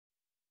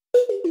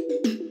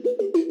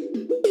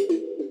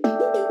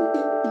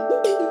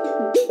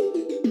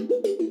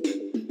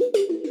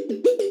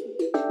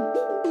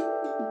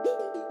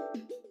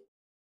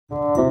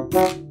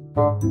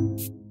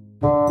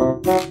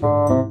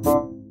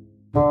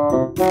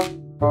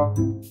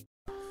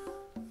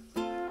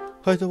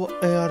はいどうも、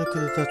歩く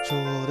ネタ帳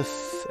で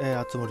す。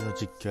あつ森の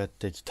実況やっ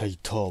ていきたい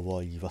と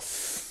思いま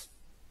す。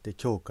で、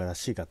今日から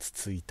4月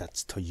1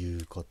日とい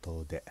うこ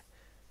とで、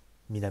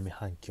南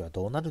半球は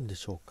どうなるんで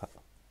しょうか。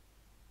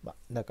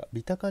なんか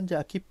見た感じ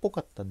秋っぽ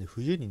かったんで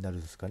冬になる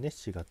んですかね、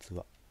4月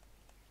は。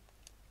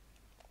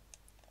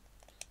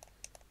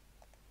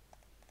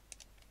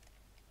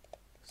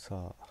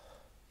さあ。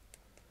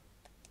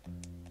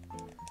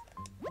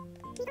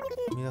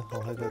皆さん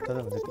おはようございます。た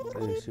だのね、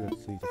4月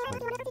1日。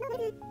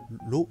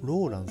ロ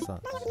ーランさ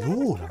ん。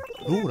ロ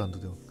ーランド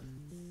でも。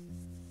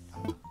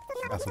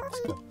そっ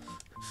ちか。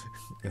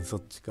いや、そ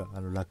っちか。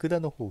ラクダ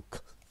の方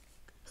か。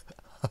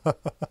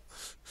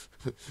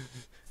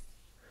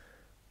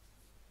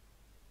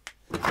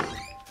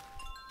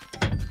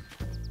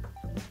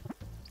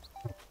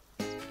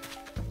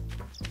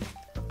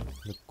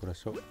よっこら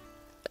しょ。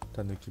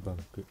たぬきバン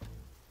ク。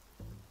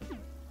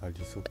あ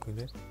りそく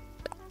ね。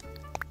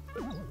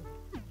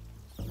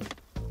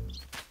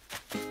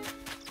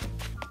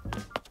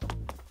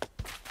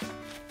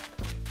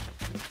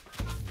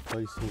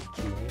改装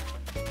中ね。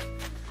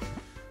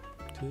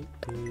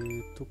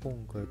で、今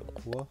回こ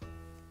こ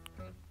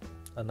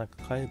はなんか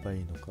買えば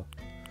いいのか。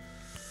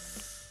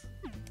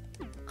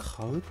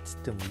買うっつっ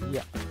てもいい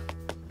や。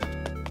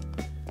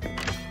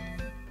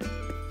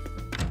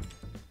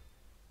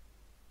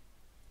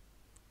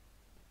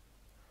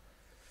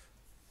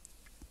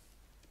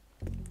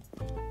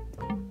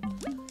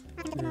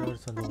アル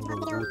さんどうもどう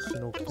も。お家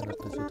の大きくなっ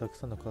たし、たく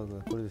さんの家具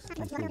がこれでスッ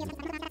キリしてる。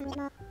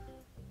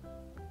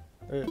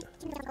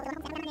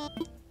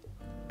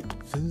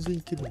全然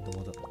いけるんだ、ま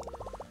だ。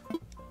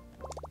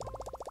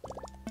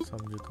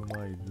300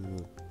マイ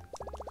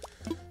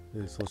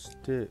ル。そし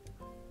て、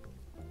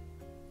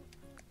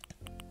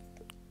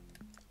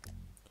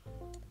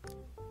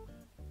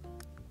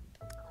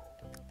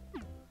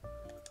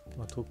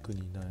特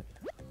にない。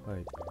は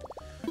い。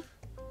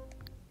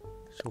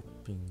ショッ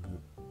ピング。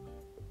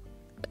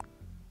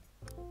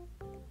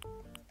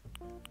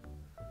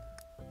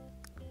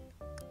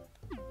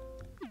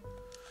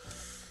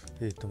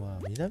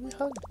南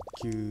半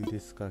球で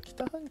すから、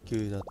北半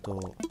球だ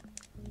と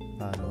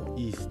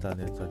イースター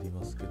のやつあり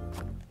ますけどね。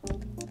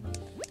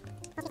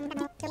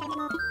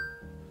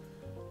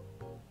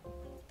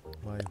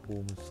マイホ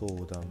ーム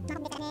相談、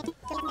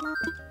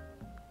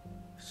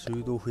収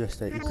納増やし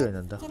たい。いくらな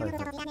んだ。はいはい。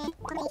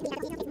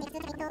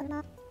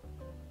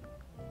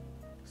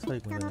最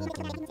後に何だ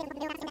と思う。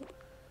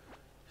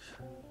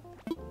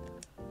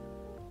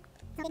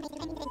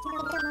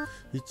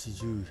1、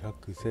10、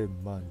100、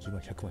1000万、10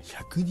万、100万、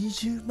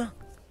120万。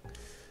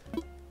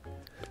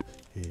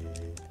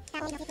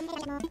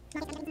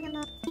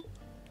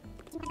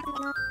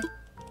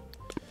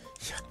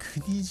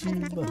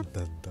120万なん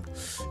だ。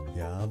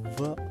や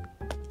ば。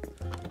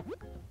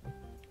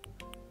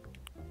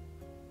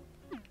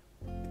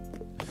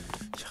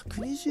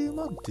120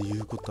万ってい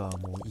うことは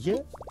もう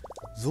家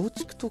増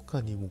築と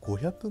かにも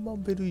500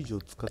万ベル以上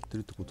使って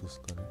るってことで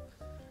すかね。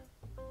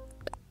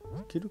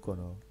いけるか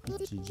な。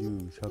1、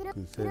10、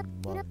100、1000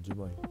万、10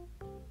万。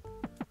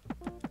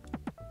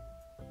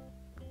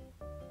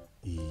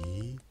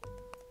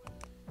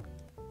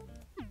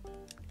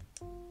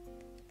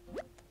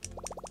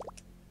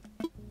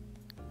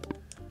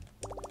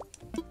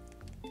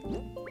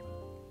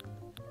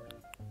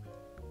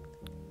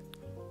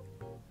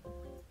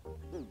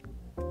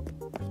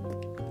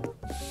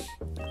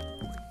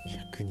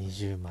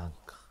120万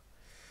か。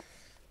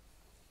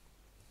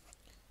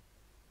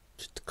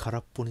ちょっと空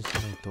っぽにしな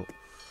いと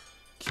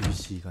厳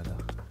しいがな。よ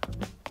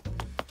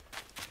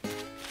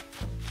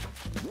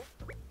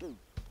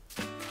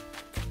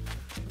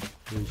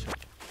いしょ。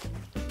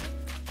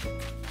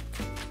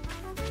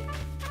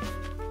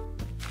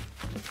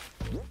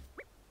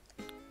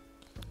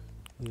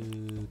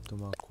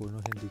この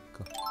辺でいっ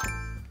か。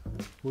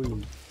ほいほ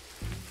い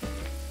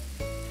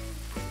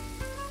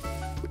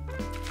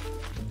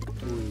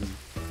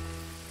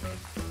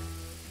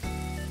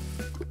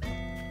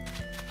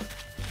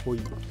ほい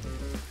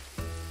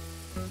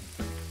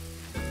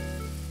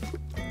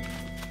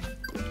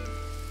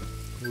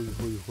ほい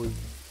ほいほい。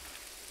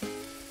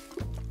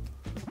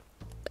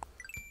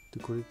で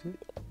これで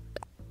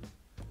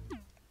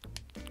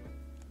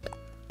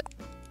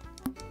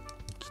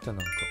来た。な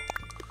んか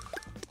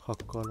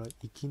計らい、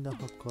粋な計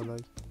らい。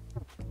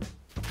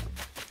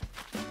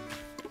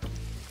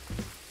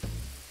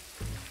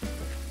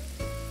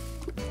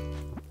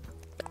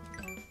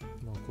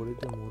これ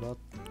でもらっ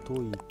とい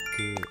て、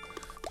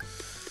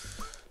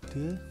で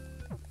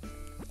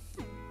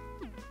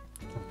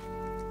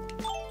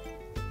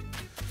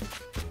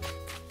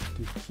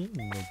金の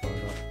バラ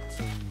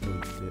積んどい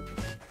て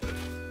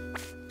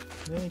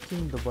ね。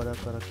金のバラ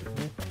からね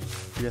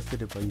増やせ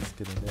ればいいです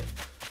けどね、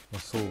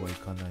そうはい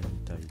かない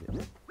みたいで、ちょ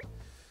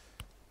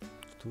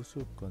っどうし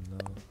ようかな。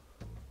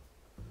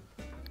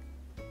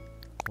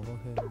この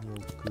辺に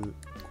置く、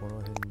この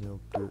辺に置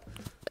く、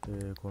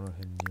この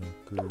辺に置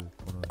く、この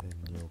辺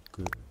に置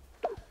く。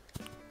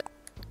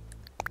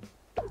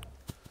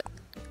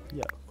い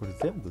や、これ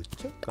全部売っ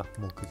ちゃうか、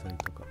木材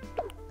とか。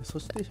そ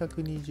して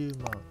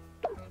120万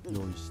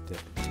用意して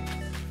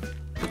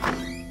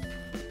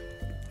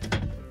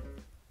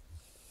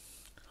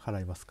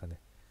払いますかね。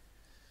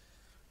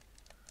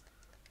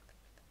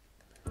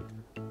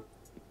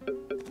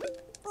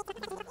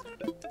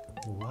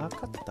もう分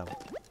かったわ。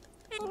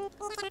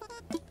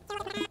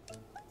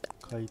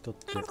買い取っ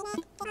て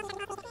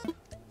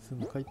す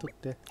ぐ買い取っ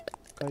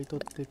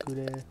てく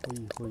れ。ほ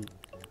いほい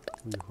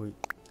ほいほい。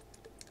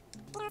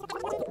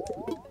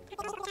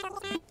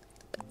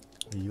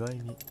意外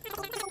に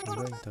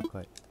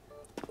高い。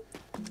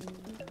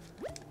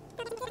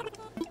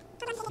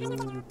ス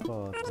ールパ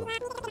ート買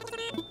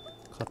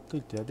っと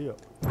いてやるよ。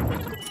こ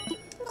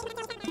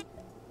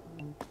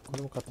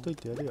れも買っとい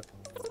てやるよ。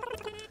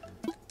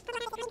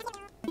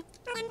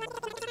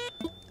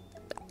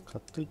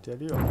買っといてや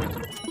るよ。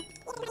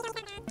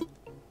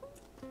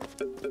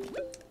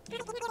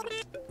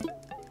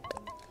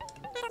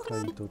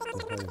買い取って、は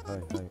い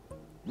はいはい。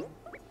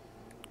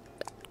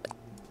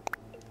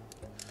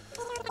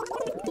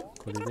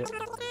これで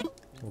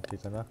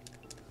OK かな。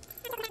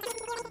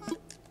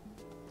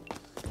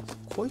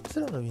こいつ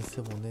らの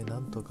店もね、な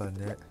んとか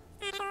ね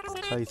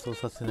改装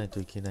させない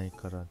といけない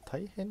から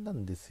大変な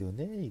んですよ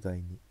ね、意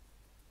外に。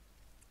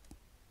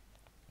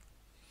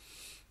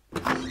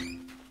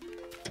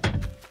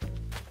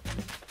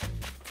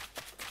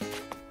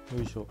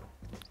よいしょ。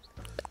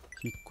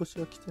引っ越し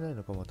は来てない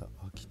のか。また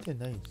来て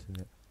ないんです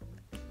ね。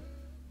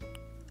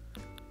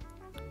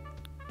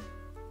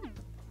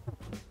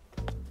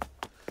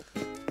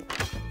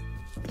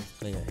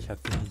いや、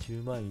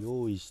120万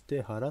用意し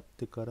て払っ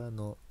てから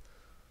の。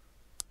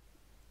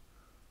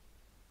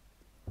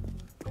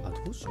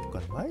どうしよう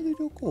かな。マイル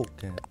旅行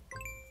券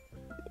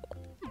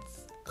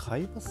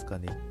買いますか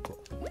ね、1個。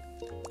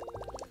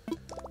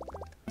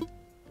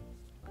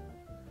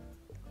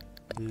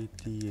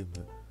ATM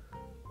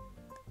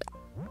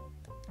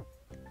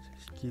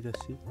引き出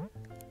し。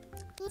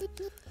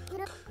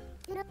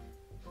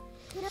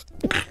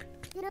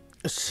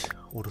よし、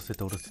下ろせ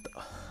た。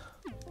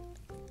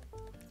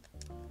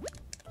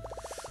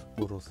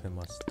下ろせ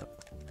ました。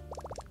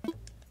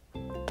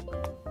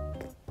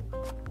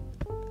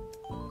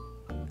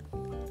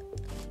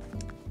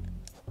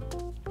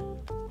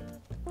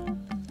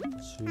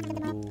収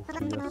納を増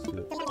やす。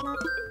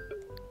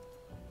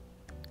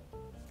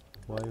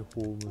マイ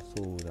ホーム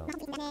相談。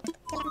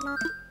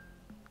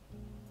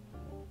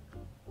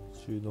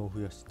収納を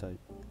増やしたい。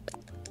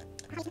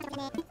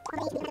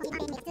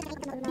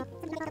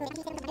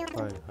は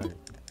いはい。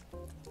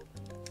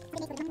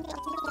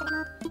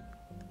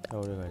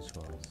お願いし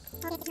ます。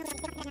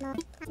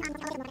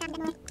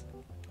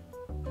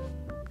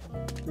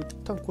一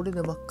旦これ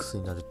でマックス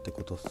になるって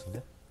ことっす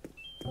ね。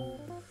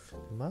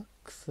マッ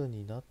クス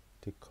になっ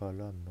てから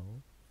の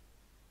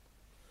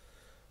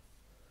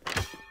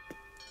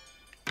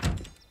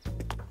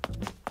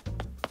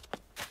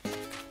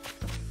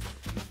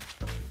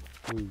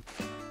ほい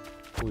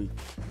ほい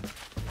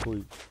ほいほい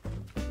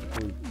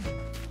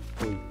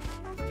ほい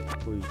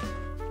ほい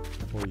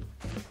ほい。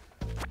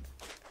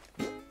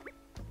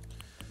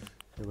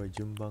やばい、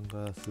順番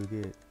がすげ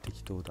え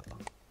適当だ。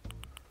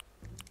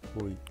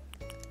ほい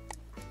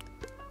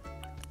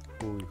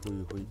ほいほい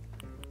ほい。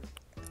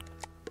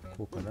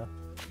こうかな。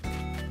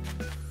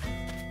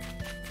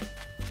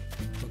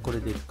これ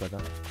でいくか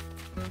な。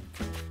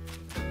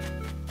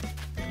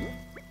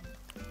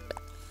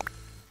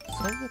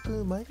最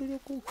悪マイル旅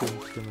行券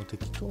にしても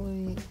適当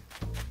に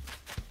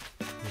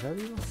選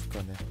びます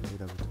かね。選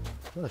ぶと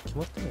まだ決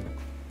まってないのか。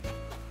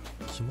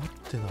決まっ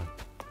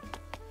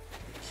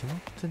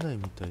てない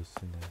みたいです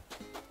ね。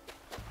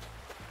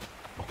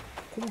こ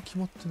こも決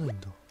まってないん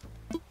だ。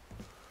じ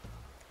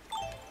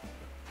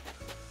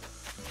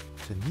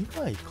ゃあ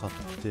2枚買っ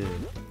て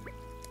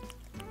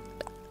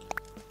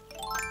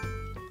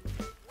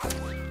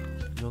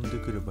呼んで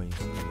くればいいんで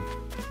すかね。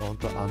本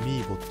当はア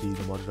ミーボっていう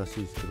のもあるら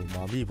しいですけど、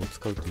アミーボ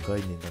使うっていう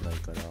概念がない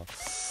からわ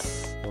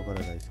から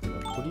ないですけど、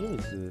とりあえ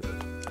ず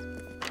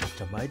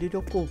じゃあマイル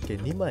旅行券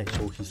2枚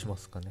消費しま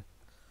すかね。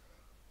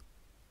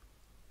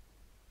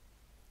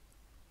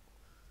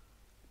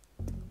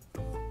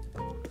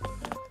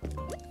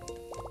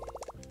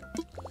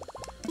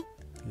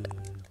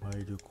マ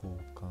イル交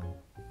換、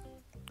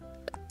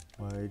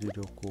マイル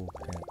旅行券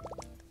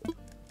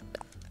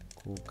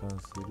交換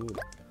する。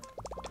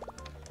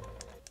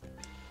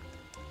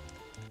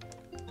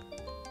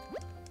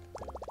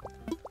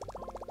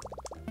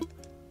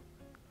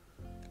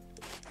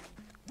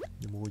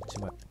もう1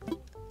枚。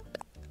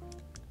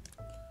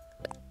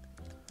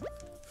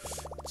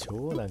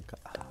超なんか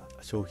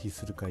消費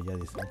するから嫌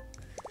ですね。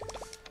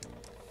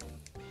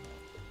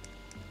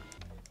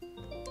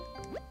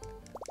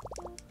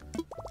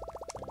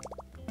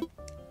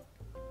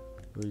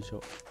よいし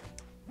ょ。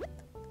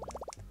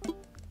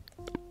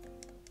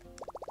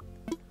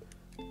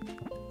こ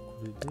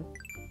れで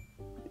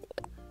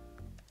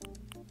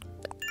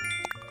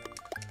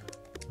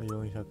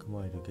400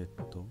マイルゲッ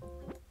ト。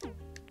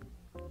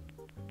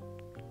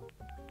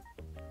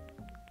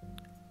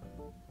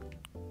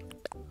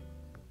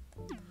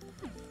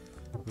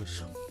よい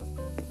しょ。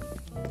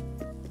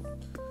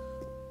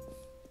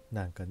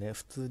なんかね、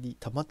普通に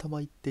たまた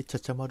ま行ってちゃ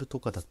ちゃ丸と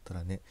かだった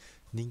らね、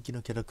人気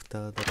のキャラク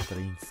ターだった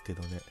らいいんですけ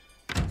どね、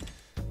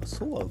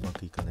そうはうま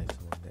くいかないで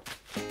すもんね。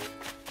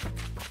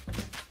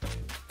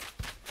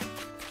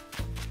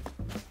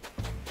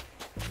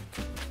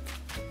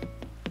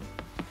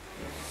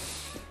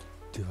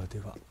ではで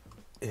は、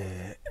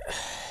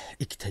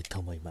行きたいと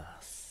思いま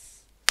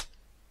す。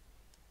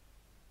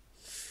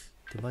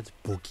で、マジ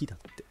ボキだっ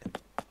て。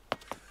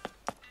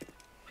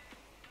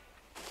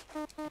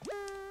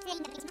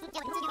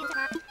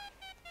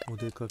お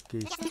出か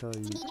けしたいマ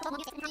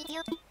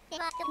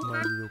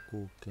イル旅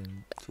行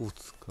券を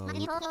使うラ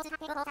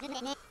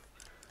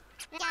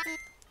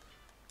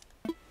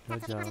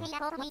ジャー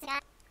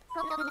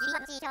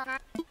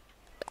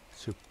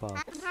出発。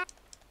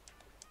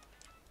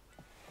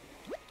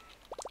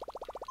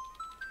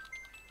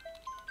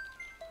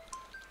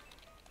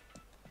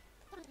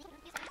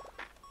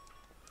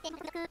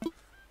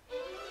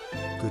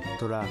グッ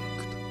ドラック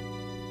と。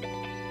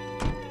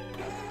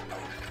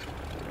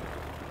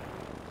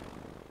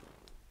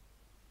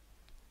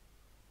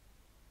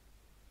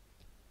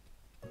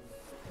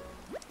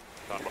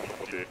はい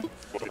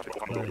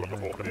はいはい、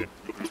グ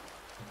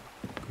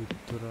ッ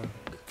ドラック。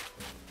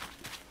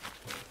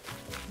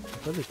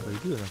誰かい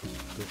るよなきっ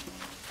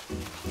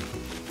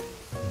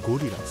と。ゴ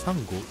リラサ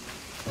ンゴ、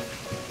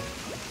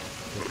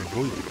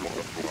ボイル。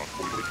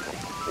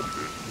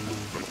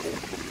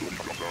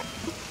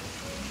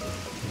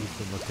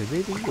まあ、てめ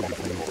えでいいよみたいな。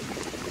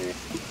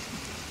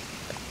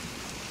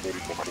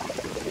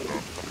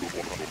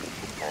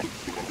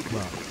ま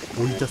あ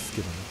追い出す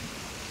けどね、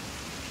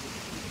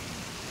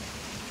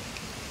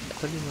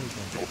当たり前じゃ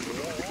ん。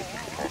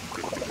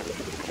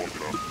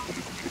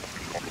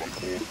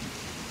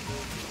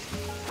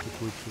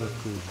こいつが来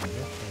るんだね。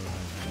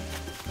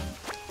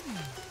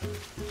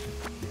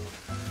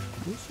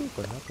どうしよう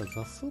かな。なんか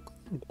雑草か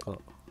なんか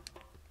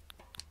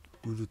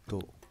売ると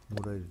も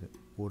らえるね。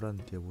ボラン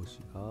ティア募集。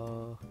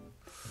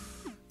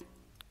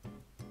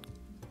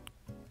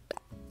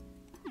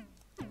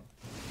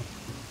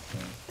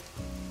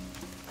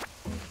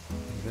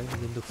意外に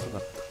めんどくさか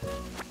った。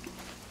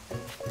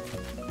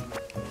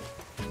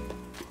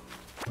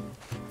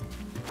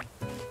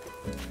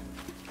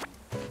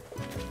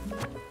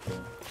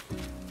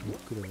ゆっ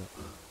くりな。よ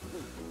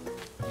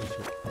いしょ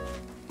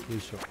よ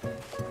いしょ。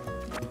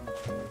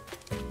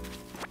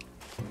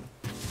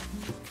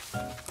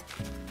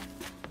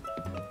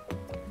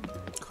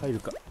入る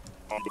か。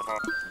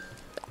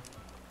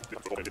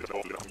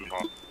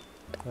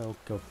はい、オッ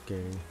ケーオッケ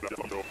ー。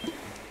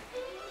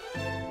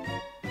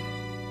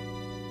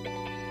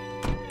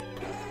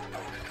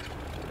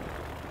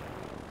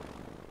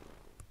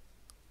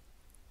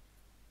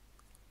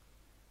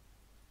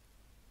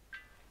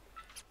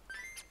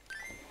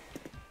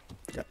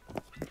じゃあ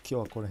今日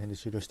はこの辺で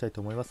終了したいと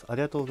思います。あ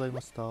りがとうござい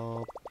ました。